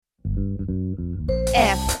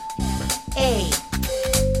Welcome to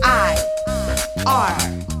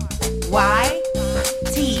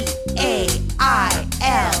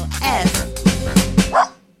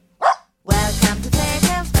Fairy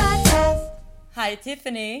Tales Podcast. Hi,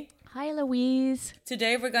 Tiffany. Hi, Louise.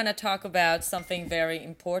 Today we're going to talk about something very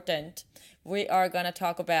important. We are going to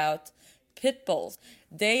talk about pit bulls.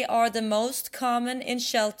 They are the most common in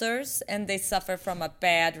shelters and they suffer from a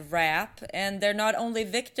bad rap. And they're not only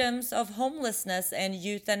victims of homelessness and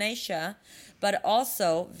euthanasia, but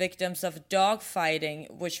also victims of dog fighting,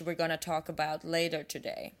 which we're going to talk about later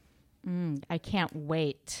today. I can't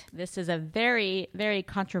wait. This is a very, very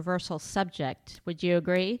controversial subject. Would you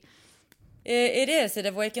agree? It is. It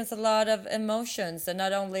awakens a lot of emotions, and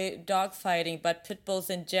not only dog fighting, but pit bulls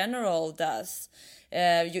in general does.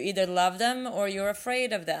 You either love them or you're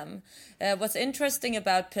afraid of them. What's interesting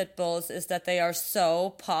about pit bulls is that they are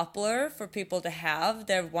so popular for people to have.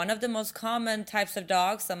 They're one of the most common types of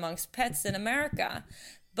dogs amongst pets in America.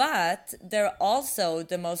 But they're also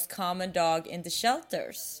the most common dog in the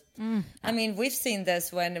shelters. I mean, we've seen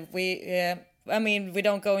this when we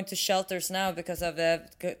don't go into shelters now because of the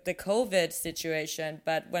COVID situation.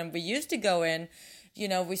 But when we used to go in,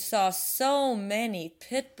 we saw so many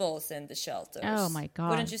pit bulls in the shelters. Oh, my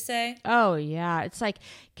God. Wouldn't you say? Oh, yeah. It's like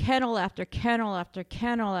kennel after kennel after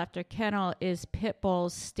kennel after kennel is pit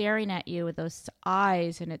bulls staring at you with those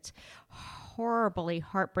eyes, and it's horribly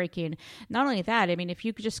heartbreaking. Not only that, I mean, if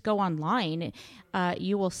you could just go online,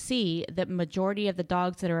 you will see that majority of the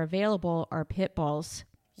dogs that are available are pit bulls.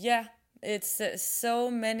 Yeah, it's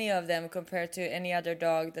so many of them compared to any other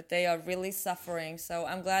dog that they are really suffering. So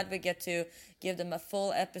I'm glad we get to give them a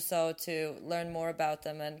full episode to learn more about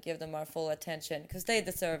them and give them our full attention because they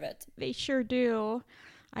deserve it. They sure do.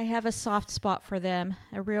 I have a soft spot for them,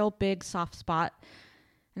 a real big soft spot.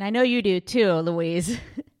 And I know you do too, Louise.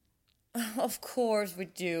 Of course we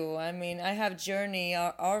do. I mean, I have Journey,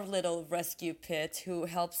 our little rescue pit, who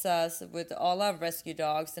helps us with all our rescue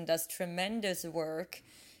dogs and does tremendous work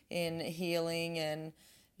in healing and,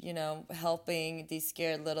 helping these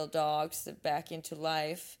scared little dogs back into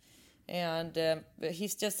life. And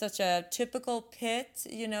he's just such a typical pit,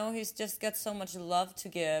 he's just got so much love to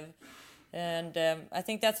give. And I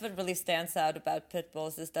think that's what really stands out about pit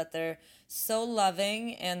bulls is that they're so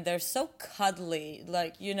loving and they're so cuddly.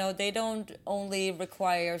 Like, they don't only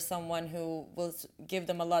require someone who will give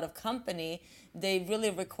them a lot of company. They really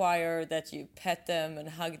require that you pet them and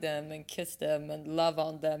hug them and kiss them and love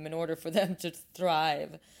on them in order for them to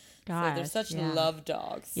thrive. Gosh, so they're such love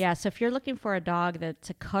dogs. Yeah, so if you're looking for a dog that's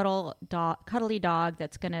a cuddly dog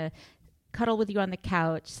that's going to cuddle with you on the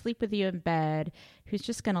couch, sleep with you in bed, who's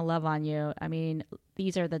just going to love on you, I mean,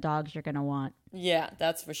 these are the dogs you're going to want. Yeah,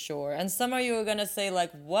 that's for sure. And some of you are going to say,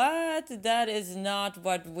 like, what? That is not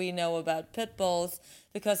what we know about pit bulls,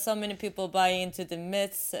 because so many people buy into the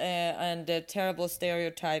myths and the terrible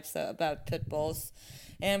stereotypes about pit bulls.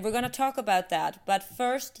 And we're going to talk about that. But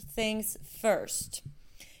first things first.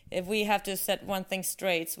 If we have to set one thing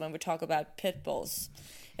straight when we talk about pit bulls.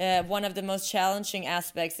 One of the most challenging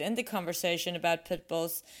aspects in the conversation about pit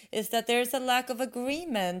bulls is that there's a lack of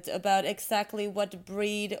agreement about exactly what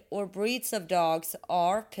breed or breeds of dogs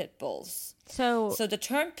are pit bulls. So the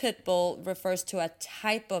term pit bull refers to a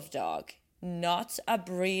type of dog, not a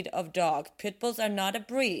breed of dog. Pit bulls are not a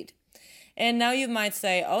breed. And now you might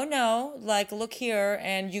say, oh no, like look here,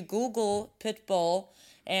 and you Google pit bull,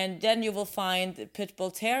 and then you will find Pit Bull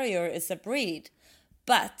Terrier is a breed.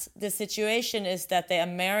 But the situation is that the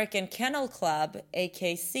American Kennel Club,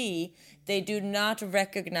 AKC, they do not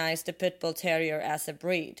recognize the Pit Bull Terrier as a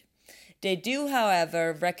breed. They do,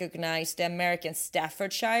 however, recognize the American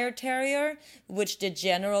Staffordshire Terrier, which the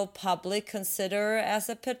general public consider as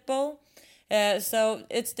a pit bull. So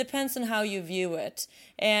it depends on how you view it.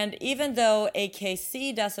 And even though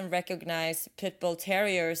AKC doesn't recognize Pit Bull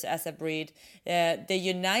Terriers as a breed, the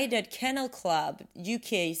United Kennel Club,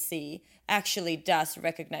 UKC, actually does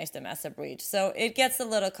recognize them as a breed. So it gets a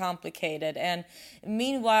little complicated. And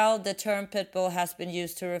meanwhile, the term pit bull has been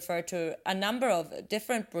used to refer to a number of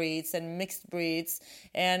different breeds and mixed breeds.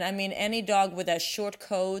 And I mean, any dog with a short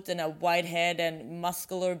coat and a wide head and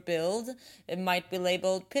muscular build, it might be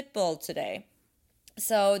labeled pit bull today.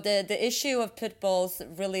 So the issue of pit bulls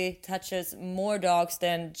really touches more dogs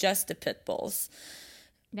than just the pit bulls.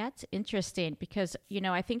 That's interesting because,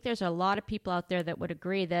 I think there's a lot of people out there that would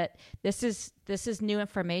agree that this is new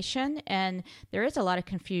information and there is a lot of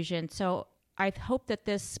confusion. So I hope that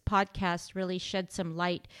this podcast really sheds some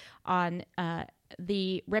light on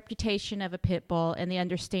the reputation of a pit bull and the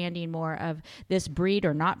understanding more of this breed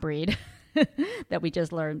or not breed that we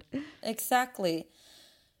just learned. Exactly.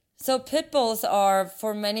 So pit bulls are,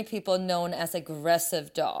 for many people, known as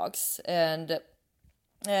aggressive dogs, and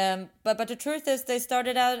but the truth is, they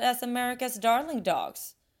started out as America's darling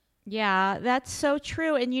dogs. Yeah, that's so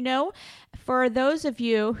true. And for those of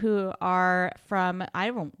you who are from,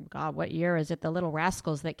 I don't, God, what year is it? The Little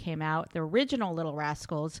Rascals that came out, the original Little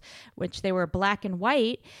Rascals, which they were black and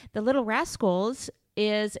white. The Little Rascals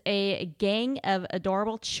is a gang of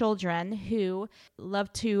adorable children who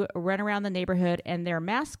love to run around the neighborhood, and their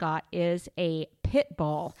mascot is a pit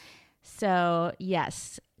bull. So,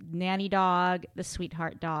 yes, nanny dog, the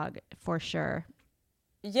sweetheart dog, for sure.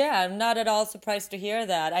 Yeah, I'm not at all surprised to hear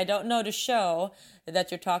that. I don't know the show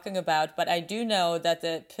that you're talking about, but I do know that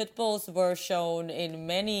the pit bulls were shown in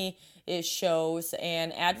many shows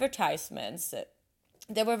and advertisements.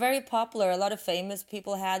 They were very popular. A lot of famous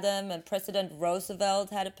people had them, and President Roosevelt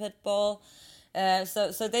had a pit bull.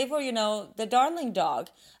 So they were, the darling dog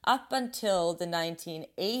up until the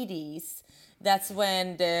 1980s. That's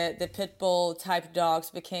when the pit bull type dogs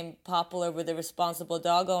became popular with the responsible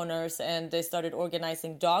dog owners, and they started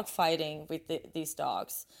organizing dog fighting with these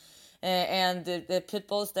dogs. And the pit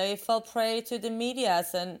bulls, they fell prey to the media,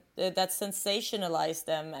 and that sensationalized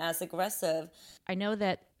them as aggressive. I know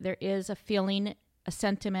that there is a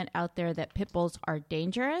sentiment out there that pit bulls are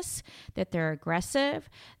dangerous, that they're aggressive,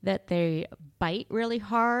 that they bite really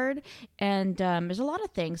hard, and there's a lot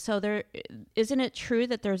of things. So isn't it true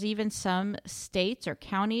that there's even some states or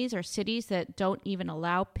counties or cities that don't even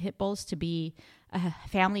allow pit bulls to be a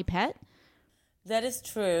family pet? That is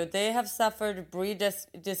true. They have suffered breed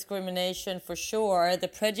discrimination for sure. The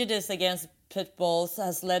prejudice against pit bulls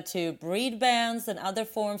has led to breed bans and other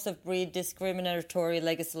forms of breed discriminatory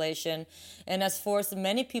legislation, and has forced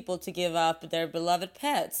many people to give up their beloved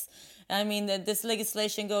pets. I mean, this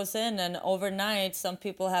legislation goes in, and overnight, some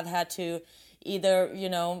people have had to either,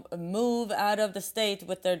 move out of the state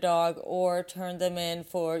with their dog or turn them in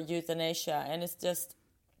for euthanasia. And it's just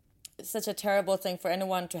such a terrible thing for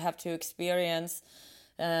anyone to have to experience.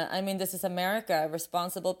 This is America.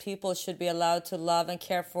 Responsible people should be allowed to love and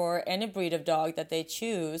care for any breed of dog that they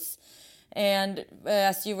choose. And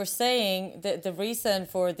as you were saying, the reason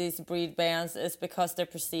for these breed bans is because they're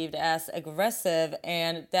perceived as aggressive,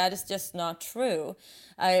 and that is just not true.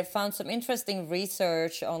 I found some interesting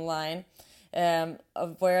research online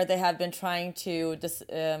of where they have been trying to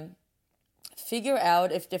figure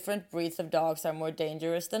out if different breeds of dogs are more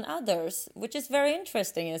dangerous than others, which is very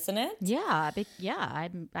interesting, isn't it? Yeah,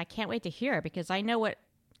 I can't wait to hear, because I know what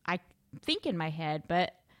I think in my head,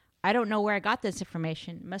 but I don't know where I got this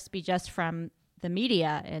information. It must be just from the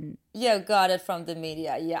media. And yeah, got it from the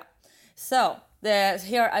media, yeah. So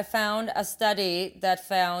here I found a study that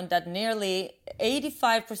found that nearly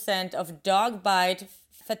 85% of dog bite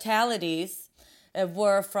fatalities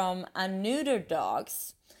were from unneutered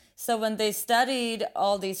dogs. So when they studied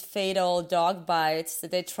all these fatal dog bites,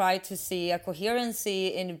 they tried to see a coherency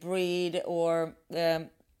in breed, or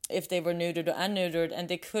if they were neutered or unneutered, and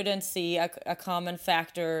they couldn't see a common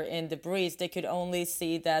factor in the breeds. They could only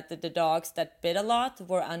see that the dogs that bit a lot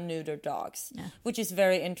were unneutered dogs, which is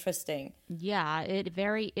very interesting. Yeah, it's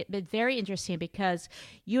very interesting, because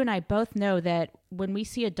you and I both know that when we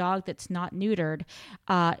see a dog that's not neutered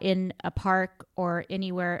in a park or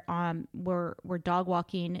anywhere we're dog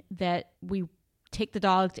walking, that we take the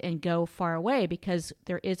dogs and go far away, because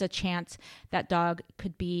there is a chance that dog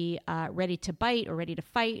could be ready to bite or ready to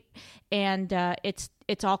fight. And it's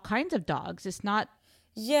all kinds of dogs. It's not.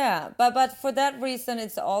 Yeah, but for that reason,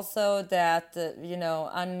 it's also that,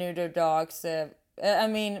 unneutered dogs,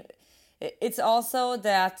 it's also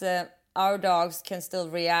that our dogs can still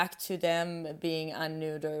react to them being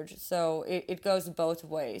unneutered. So it goes both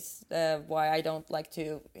ways, why I don't like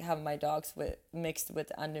to have my dogs mixed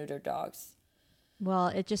with unneutered dogs. Well,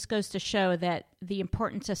 it just goes to show that the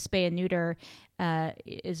importance of spay and neuter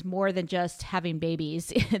is more than just having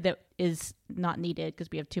babies that is not needed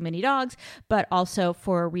because we have too many dogs, but also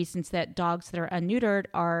for reasons that dogs that are unneutered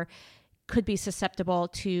could be susceptible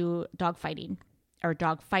to dog fighting or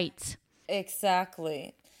dog fights.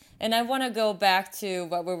 Exactly. And I want to go back to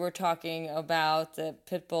what we were talking about,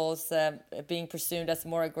 pit bulls being presumed as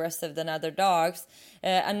more aggressive than other dogs.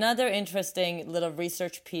 Another interesting little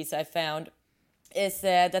research piece I found is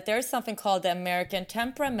that there is something called the American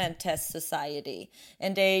Temperament Test Society.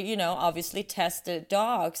 And they, obviously test the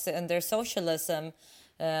dogs and their socialism,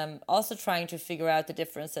 also trying to figure out the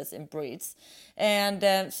differences in breeds.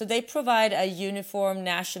 And so they provide a uniform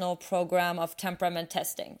national program of temperament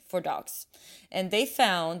testing for dogs. And they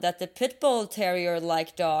found that the pit bull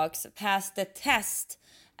terrier-like dogs passed the test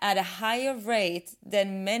at a higher rate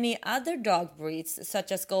than many other dog breeds,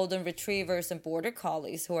 such as golden retrievers and border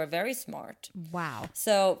collies, who are very smart. Wow.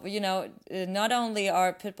 So, not only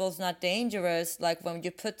are pit bulls not dangerous, like when you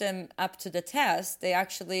put them up to the test, they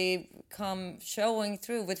actually come showing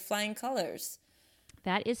through with flying colors.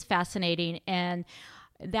 That is fascinating. And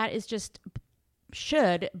that is just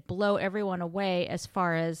should blow everyone away as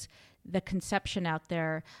far as the conception out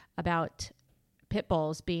there about pit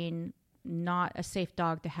bulls being not a safe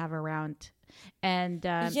dog to have around. And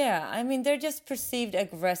yeah, I mean, they're just perceived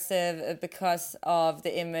aggressive because of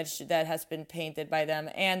the image that has been painted by them,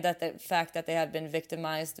 and that the fact that they have been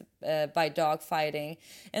victimized by dog fighting.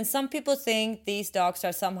 And some people think these dogs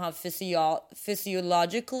are somehow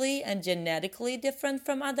physiologically and genetically different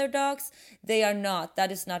from other dogs. They are not.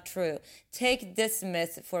 That is not true. Take this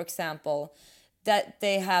myth, for example, that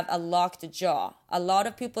they have a locked jaw. A lot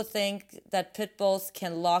of people think that pit bulls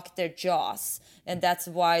can lock their jaws, and that's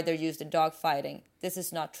why they're used in dog fighting. This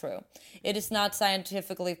is not true. It is not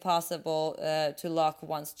scientifically possible to lock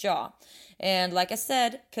one's jaw. And like I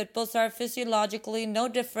said, pit bulls are physiologically no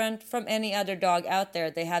different from any other dog out there.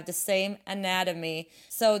 They have the same anatomy,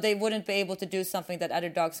 so they wouldn't be able to do something that other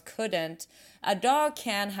dogs couldn't. A dog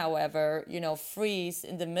can, however, freeze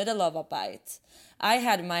in the middle of a bite. I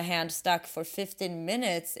had my hand stuck for 15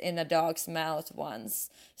 minutes in a dog's mouth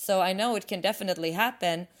once. So I know it can definitely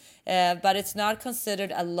happen, but it's not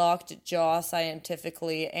considered a locked jaw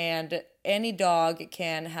scientifically, and any dog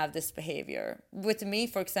can have this behavior. With me,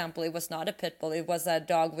 for example, it was not a pit bull. It was a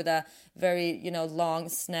dog with a very, long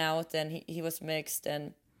snout, and he was mixed,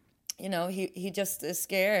 and, he just is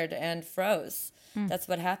scared and froze. That's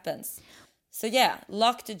what happens. So yeah,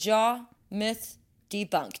 locked jaw, myth,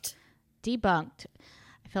 debunked. Debunked.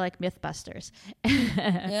 I feel like Mythbusters.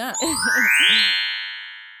 Yeah.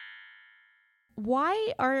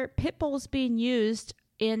 Why are pit bulls being used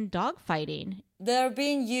in dog fighting? They're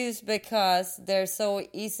being used because they're so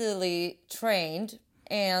easily trained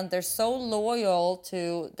and they're so loyal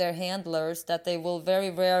to their handlers that they will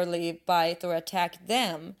very rarely bite or attack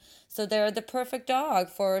them. So they're the perfect dog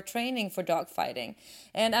for training for dog fighting.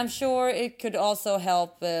 And I'm sure it could also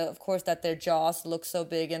help, of course, that their jaws look so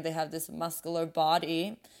big and they have this muscular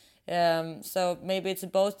body. So maybe it's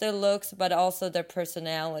both their looks, but also their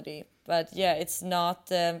personality. But yeah, it's not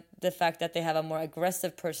the fact that they have a more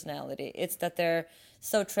aggressive personality. It's that they're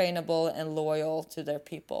so trainable and loyal to their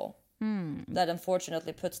people. That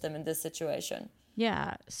unfortunately puts them in this situation.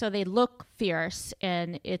 Yeah, so they look fierce,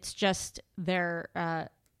 and it's just their...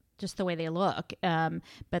 just the way they look,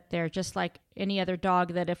 but they're just like any other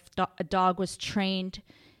dog, that if a dog was trained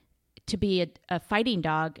to be a fighting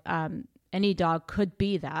dog, any dog could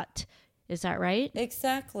be that. Is that right?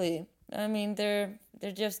 Exactly. I mean, they're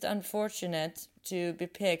just unfortunate to be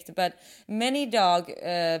picked, but many dog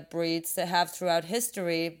breeds have throughout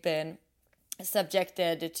history been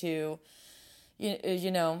subjected to,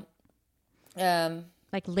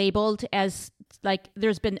 like labeled as, like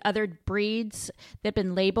there's been other breeds that have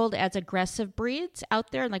been labeled as aggressive breeds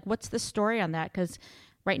out there. Like, what's the story on that? Because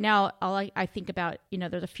right now, all I think about,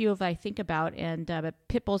 there's a few of I think about, and but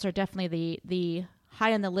pit bulls are definitely the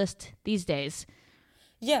high on the list these days.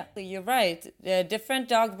 Yeah, you're right. Different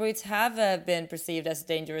dog breeds have been perceived as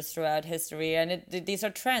dangerous throughout history, and these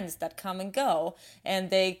are trends that come and go,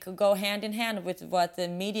 and they go hand in hand with what the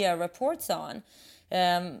media reports on.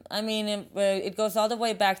 It goes all the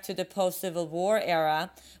way back to the post-Civil War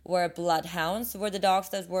era, where bloodhounds were the dogs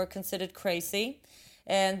that were considered crazy.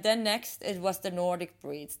 And then next, it was the Nordic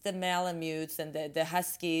breeds, the Malamutes and the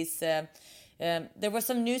Huskies. There were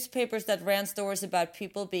some newspapers that ran stories about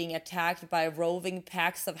people being attacked by roving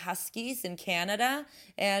packs of Huskies in Canada.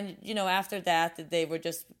 And, after that, they were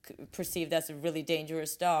just perceived as really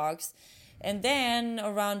dangerous dogs. And then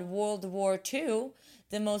around World War II,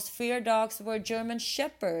 the most feared dogs were German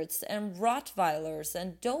Shepherds and Rottweilers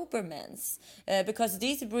and Dobermans, because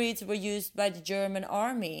these breeds were used by the German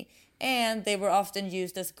army, and they were often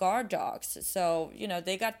used as guard dogs. So,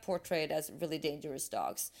 they got portrayed as really dangerous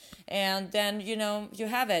dogs. And then, you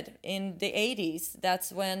have it in the 80s.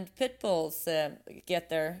 That's when pit bulls get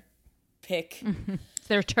their pick.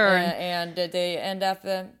 Their turn. And they end up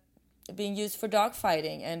being used for dog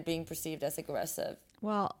fighting and being perceived as aggressive.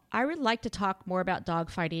 Well, I would like to talk more about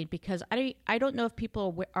dogfighting, because I don't know if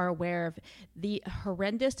people are aware of the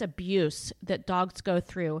horrendous abuse that dogs go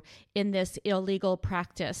through in this illegal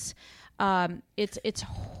practice. It's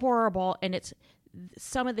horrible, and it's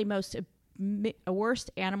some of the most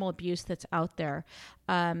worst animal abuse that's out there.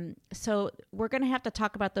 So we're going to have to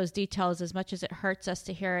talk about those details as much as it hurts us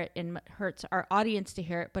to hear it and hurts our audience to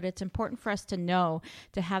hear it. But it's important for us to know,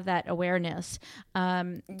 to have that awareness.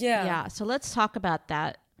 Yeah. So let's talk about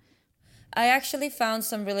that. I actually found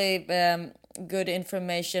some really good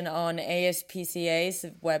information on ASPCA's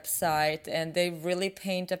website, and they really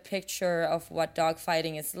paint a picture of what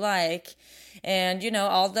dogfighting is like. And,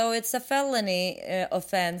 although it's a felony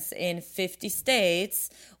offense in 50 states,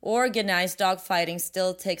 organized dogfighting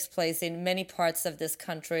still takes place in many parts of this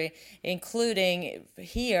country, including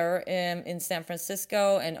here in San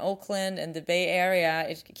Francisco and Oakland and the Bay Area.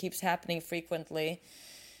 It keeps happening frequently.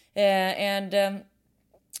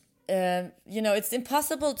 It's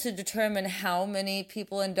impossible to determine how many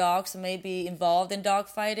people and dogs may be involved in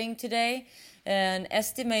dogfighting today. And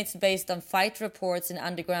estimates based on fight reports in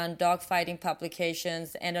underground dogfighting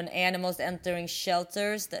publications and on animals entering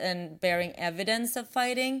shelters and bearing evidence of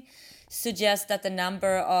fighting suggest that the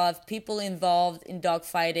number of people involved in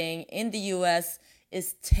dogfighting in the U.S.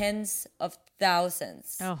 is tens of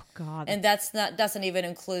thousands. Oh, God. And doesn't even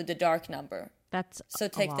include the dark number. So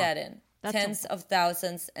take that in. Tens of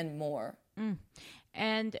thousands and more.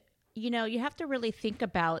 And, you have to really think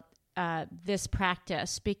about this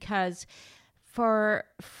practice, because for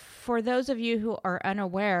those of you who are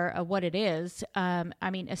unaware of what it is,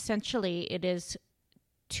 essentially it is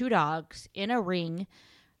two dogs in a ring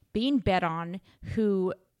being bet on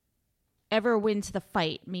whoever wins the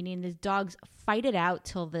fight, meaning the dogs fight it out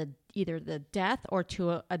till either the death or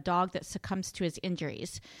to a dog that succumbs to his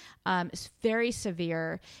injuries. It's very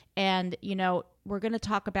severe. And, we're going to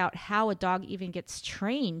talk about how a dog even gets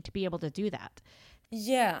trained to be able to do that.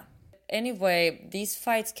 Yeah. Anyway, these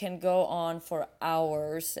fights can go on for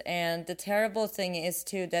hours. And the terrible thing is,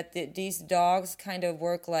 too, that these dogs kind of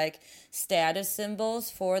work like status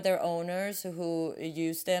symbols for their owners who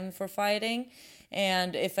use them for fighting.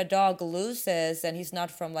 And if a dog loses and he's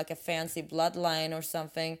not from like a fancy bloodline or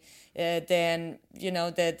something, then,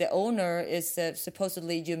 the owner is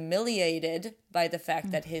supposedly humiliated by the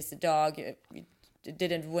fact that his dog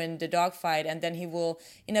didn't win the dog fight. And then he will,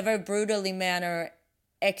 in a very brutally manner,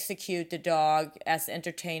 execute the dog as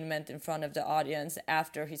entertainment in front of the audience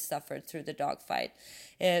after he suffered through the dog fight.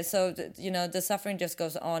 The suffering just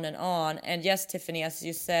goes on. And yes, Tiffany, as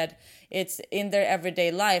you said, it's in their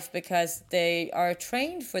everyday life because they are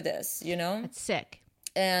trained for this, It's sick.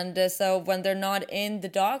 And so when they're not in the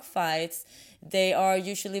dog fights, they are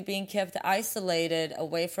usually being kept isolated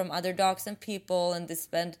away from other dogs and people, and they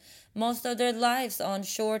spend most of their lives on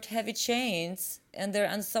short, heavy chains, and they're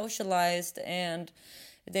unsocialized, and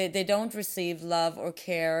they don't receive love or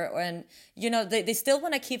care. And, they still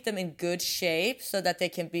want to keep them in good shape so that they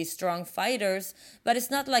can be strong fighters, but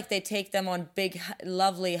it's not like they take them on big,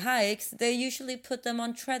 lovely hikes. They usually put them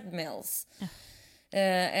on treadmills.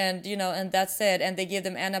 And that's it. And they give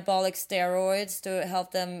them anabolic steroids to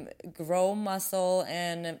help them grow muscle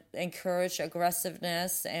and encourage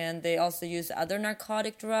aggressiveness. And they also use other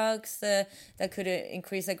narcotic drugs that could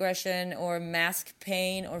increase aggression or mask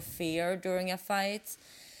pain or fear during a fight.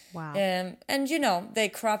 Wow. And they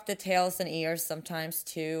crop the tails and ears sometimes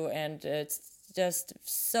too. And it's just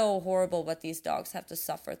so horrible what these dogs have to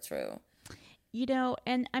suffer through.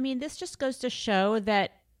 This just goes to show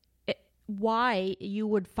that why you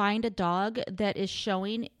would find a dog that is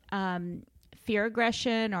showing fear,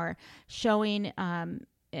 aggression, or showing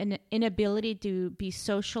an inability to be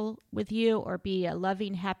social with you or be a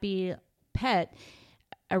loving, happy pet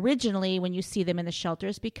originally when you see them in the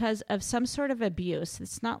shelters, because of some sort of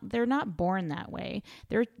abuse. They're not born that way.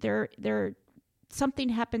 They're something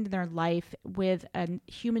happened in their life with a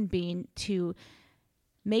human being to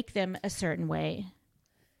make them a certain way.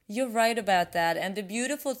 You're right about that. And the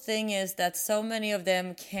beautiful thing is that so many of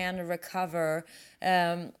them can recover.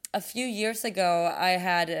 A few years ago, I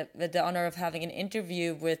had the honor of having an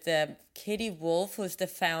interview with Katie Wolf, who's the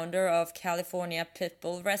founder of California Pit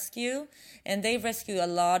Bull Rescue. And they rescue a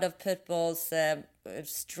lot of pit bulls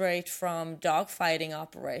straight from dogfighting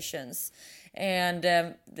operations. And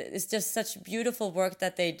it's just such beautiful work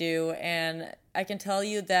that they do. And I can tell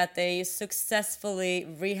you that they successfully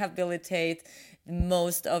rehabilitate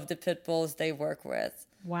most of the pit bulls they work with.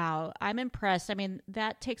 Wow, I'm impressed.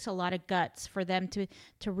 That takes a lot of guts for them to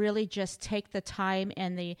really just take the time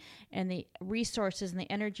and the resources and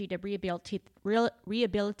the energy to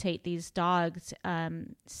rehabilitate these dogs. I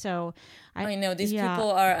know these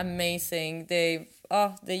people are amazing. They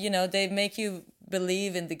make you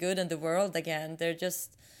believe in the good in the world again. They're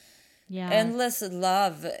just endless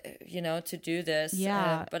love, to do this.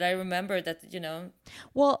 Yeah. But I remember that,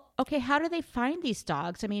 Well, okay, how do they find these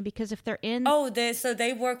dogs? I mean, because if they're in... Oh,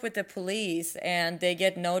 they work with the police and they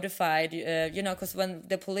get notified, because when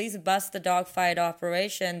the police bust the dog fight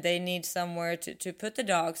operation, they need somewhere to put the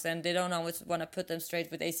dogs, and they don't always want to put them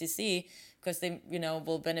straight with ACC because they,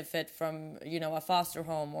 will benefit from, a foster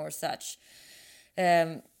home or such.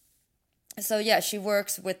 So yeah, she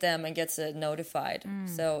works with them and gets notified.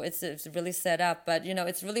 So it's really set up, but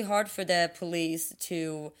it's really hard for the police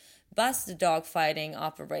to bust the dogfighting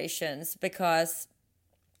operations because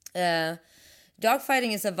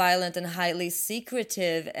dogfighting is a violent and highly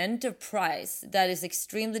secretive enterprise that is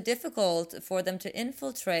extremely difficult for them to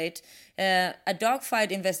infiltrate. A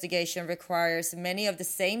dogfight investigation requires many of the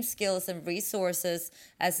same skills and resources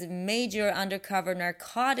as major undercover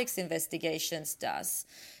narcotics investigations does.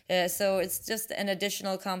 So it's just an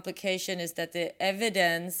additional complication is that the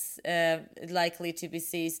evidence likely to be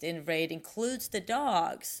seized in raid includes the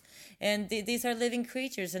dogs. And these are living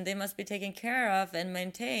creatures and they must be taken care of and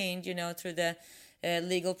maintained, through the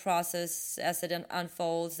legal process as it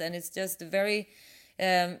unfolds. And it's just very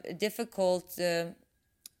difficult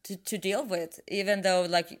to deal with, even though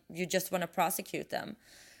you just want to prosecute them.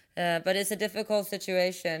 But it's a difficult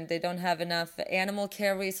situation. They don't have enough animal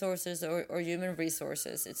care resources or human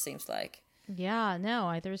resources, it seems like. Yeah,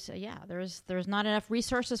 no, there's not enough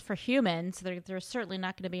resources for humans. There's certainly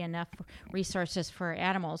not going to be enough resources for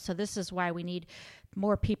animals. So this is why we need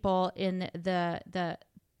more people in the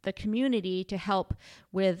community to help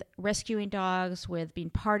with rescuing dogs, with being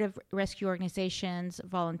part of rescue organizations,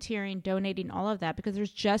 volunteering, donating, all of that, because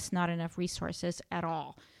there's just not enough resources at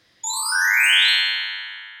all.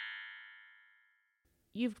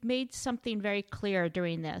 You've made something very clear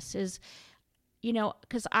during this is,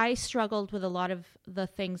 because I struggled with a lot of the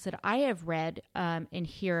things that I have read and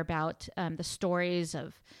hear about, the stories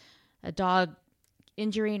of a dog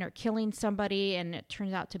injuring or killing somebody, and it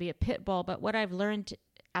turns out to be a pit bull. But what I've learned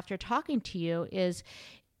after talking to you is,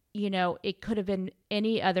 it could have been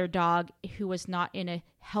any other dog who was not in a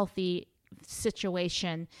healthy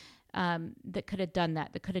situation that could have done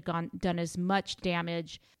that could have done as much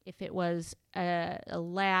damage if it was a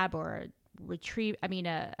lab or a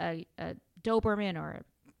Doberman or a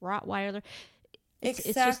Rottweiler.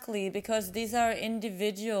 Exactly, because these are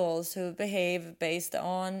individuals who behave based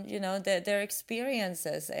on, their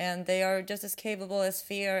experiences, and they are just as capable as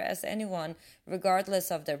fear as anyone, regardless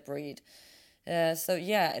of their breed. So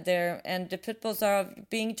yeah, the pit bulls are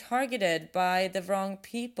being targeted by the wrong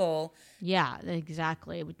people. Yeah,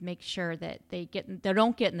 exactly. It would make sure that they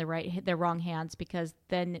don't get in the wrong hands, because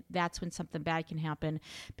then that's when something bad can happen.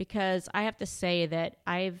 Because I have to say that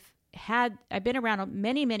I've been around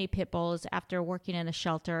many, many pit bulls after working in a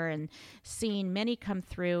shelter and seeing many come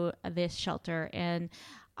through this shelter, and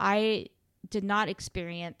I did not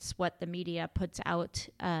experience what the media puts out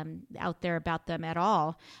there about them at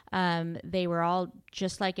all. They were all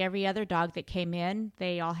just like every other dog that came in.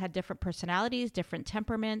 They all had different personalities, different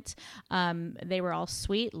temperaments. They were all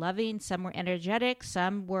sweet, loving. Some were energetic.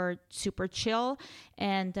 Some were super chill.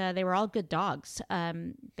 And they were all good dogs.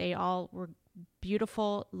 They all were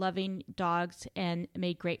beautiful, loving dogs and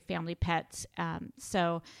made great family pets.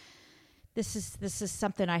 So this is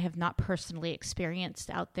something I have not personally experienced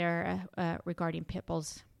out there regarding pit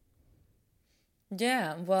bulls.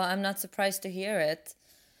 Yeah, well, I'm not surprised to hear it.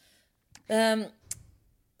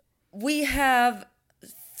 We have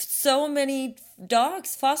so many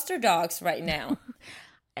dogs, foster dogs right now.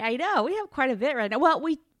 I know, we have quite a bit right now. Well,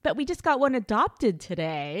 we just got one adopted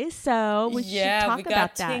today, so we should talk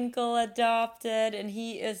about that. Yeah, we got Tinkle adopted, and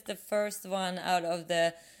he is the first one out of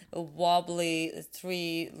the wobbly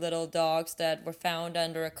 3 little dogs that were found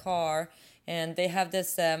under a car, and they have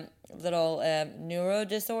this little neuro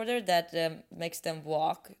disorder that makes them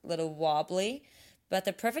walk a little wobbly, but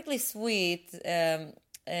they're perfectly sweet, and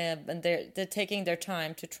they're taking their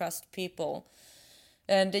time to trust people.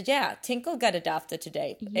 And Tinkle got adopted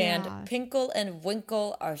today. Yeah. And Pinkle and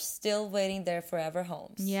Winkle are still waiting their forever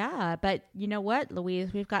homes. Yeah, but you know what,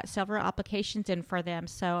 Louise? We've got several applications in for them,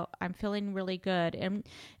 so I'm feeling really good. And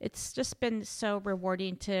it's just been so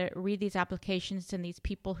rewarding to read these applications and these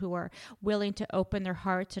people who are willing to open their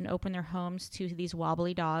hearts and open their homes to these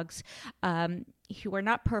wobbly dogs. Who are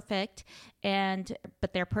not perfect,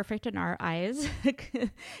 but they're perfect in our eyes.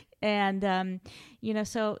 And,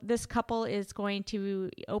 so this couple is going to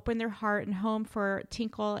open their heart and home for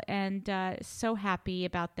Tinkle, and so happy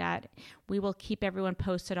about that. We will keep everyone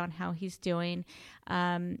posted on how he's doing.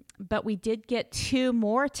 But we did get 2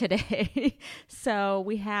 more today. So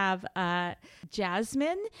we have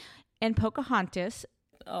Jasmine and Pocahontas.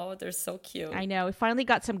 Oh, they're so cute. I know. We finally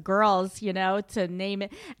got some girls, to name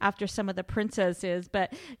it after some of the princesses,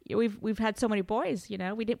 but we've had so many boys,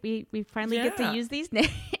 we finally get to Yeah. use these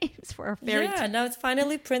names for our fairy Yeah, now it's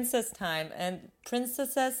finally princess time, and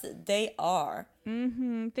princesses they are.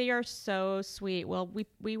 They are so sweet. Well,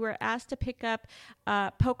 we were asked to pick up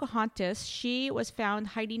Pocahontas. She was found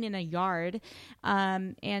hiding in a yard,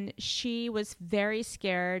 and she was very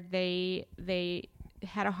scared. They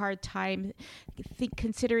had a hard time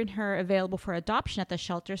considering her available for adoption at the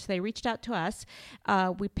shelter, so they reached out to us.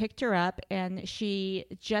 We picked her up, and she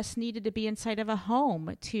just needed to be inside of a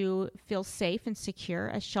home to feel safe and secure.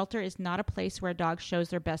 A shelter is not a place where a dog shows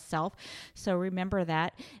their best self, so remember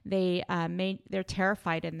that. They're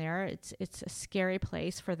terrified in there. It's a scary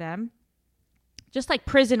place for them, just like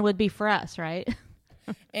prison would be for us, right?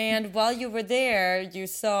 And while you were there, you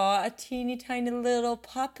saw a teeny tiny little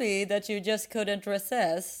puppy that you just couldn't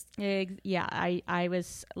resist. Yeah, I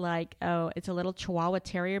was like, oh, it's a little Chihuahua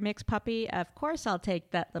Terrier mix puppy. Of course, I'll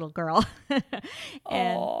take that little girl.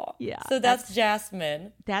 And Oh, yeah, so that's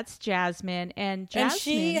Jasmine. that's Jasmine. And And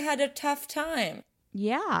she Jasmine, had a tough time.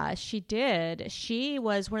 yeah, she did. She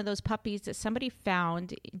was one of those puppies that somebody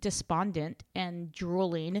found despondent and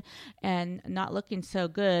drooling and not looking so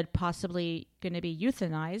good, possibly going to be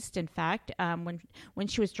euthanized. In fact, when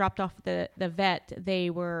she was dropped off the vet, they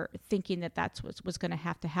were thinking that that's what was going to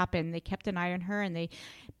have to happen. They kept an eye on her, and they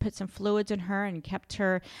put some fluids in her and kept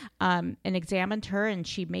her and examined her, and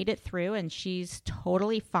she made it through, and she's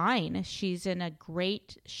totally fine. She's in a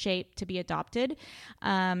great shape to be adopted.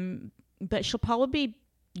 But she'll probably be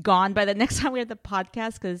gone by the next time we have the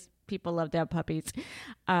podcast because people love to have puppies.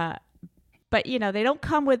 But, they don't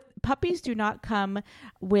come with, puppies do not come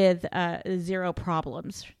with zero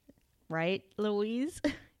problems, right, Louise?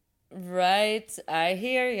 Right, I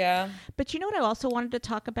hear ya. But you know what I also wanted to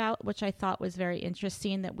talk about, which I thought was very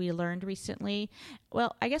interesting that we learned recently?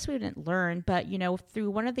 Well, I guess we didn't learn, but,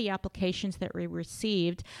 through one of the applications that we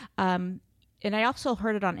received, and I also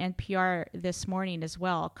heard it on NPR this morning as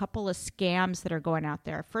well, a couple of scams that are going out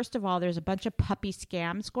there. First of all, there's a bunch of puppy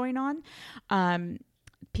scams going on.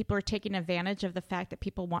 People are taking advantage of the fact that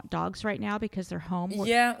people want dogs right now because they're home.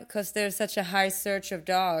 Yeah, because there's such a high search of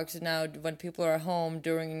dogs now when people are home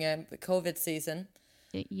during the COVID season.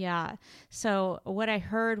 Yeah. So what I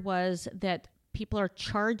heard was that people are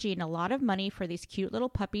charging a lot of money for these cute little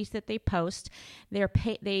puppies that they post.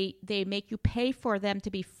 They make you pay for them to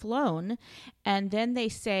be flown, and then they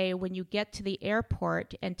say when you get to the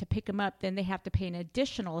airport and to pick them up, then they have to pay an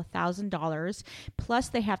additional $1,000. Plus,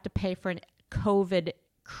 they have to pay for an COVID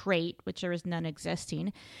crate, which there is none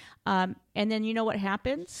existing. And then you know what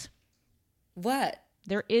happens? What?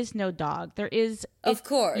 There is no dog. Of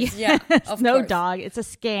course, yeah. Of no course. dog. It's a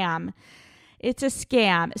scam. It's a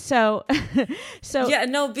scam. So Yeah,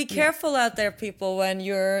 no, be careful out there, people, when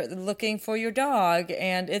you're looking for your dog.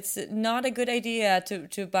 And it's not a good idea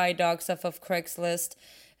to buy dogs off of Craigslist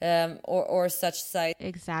or such sites.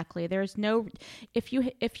 exactly. There's no, if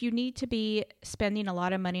you need to be spending a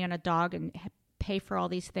lot of money on a dog and pay for all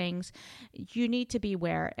these things, you need to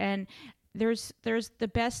beware. And there's the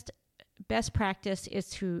best practice is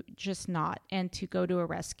to just not, and to go to a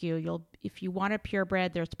rescue. If you want a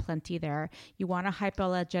purebred, there's plenty there. You want a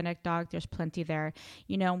hypoallergenic dog, there's plenty there.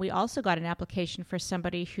 We also got an application for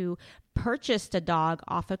somebody who purchased a dog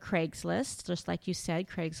off of Craigslist, just like you said,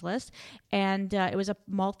 Craigslist, and it was a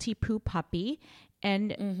multi-poo puppy.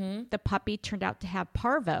 And the puppy turned out to have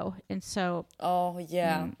parvo. And so... Oh,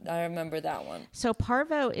 yeah. I remember that one. So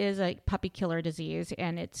parvo is a puppy killer disease,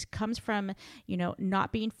 and it comes from,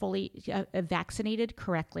 not being fully vaccinated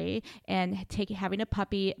correctly and having a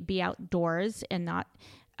puppy be outdoors and not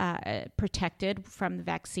protected from the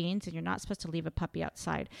vaccines, and you're not supposed to leave a puppy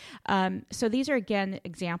outside. So these are, again,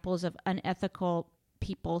 examples of unethical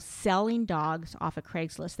people selling dogs off of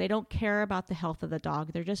Craigslist. They don't care about the health of the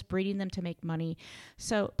dog. They're just breeding them to make money.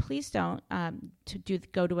 So please don't go on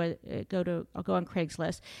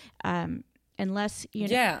Craigslist unless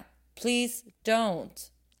Yeah, please don't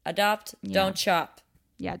adopt. Don't shop.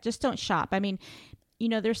 Yeah, just don't shop. I mean,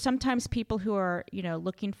 there's sometimes people who are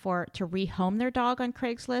looking to rehome their dog on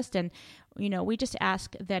Craigslist, and we just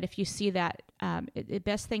ask that if you see that, the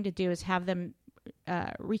best thing to do is have them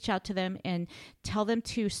reach out to them and tell them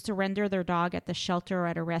to surrender their dog at the shelter or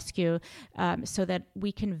at a rescue, so that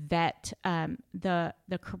we can vet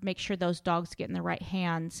make sure those dogs get in the right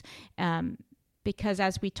hands. Because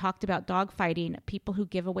as we talked about dog fighting, people who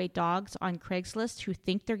give away dogs on Craigslist who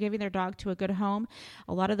think they're giving their dog to a good home,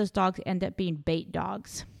 a lot of those dogs end up being bait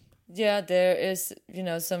dogs. Yeah, there is,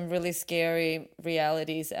 some really scary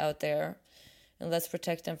realities out there. and let's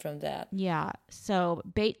protect them from that. Yeah. So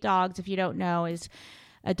bait dogs, if you don't know, is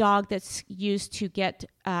a dog that's used to get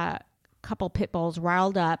couple pit bulls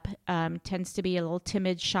riled up, tends to be a little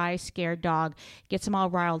timid, shy, scared dog, gets them all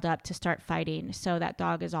riled up to start fighting. So that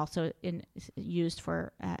dog is also used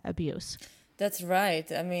for abuse. That's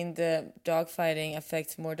right. I mean, the dog fighting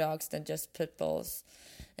affects more dogs than just pit bulls.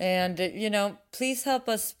 And, please help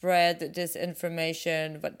us spread this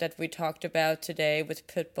information that we talked about today with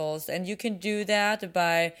pit bulls. And you can do that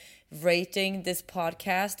by rating this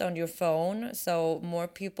podcast on your phone so more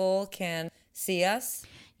people can see us.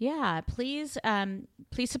 Yeah, please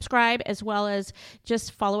subscribe, as well as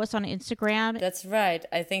just follow us on Instagram. That's right.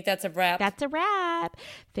 I think that's a wrap. That's a wrap.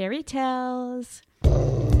 Fairy tales.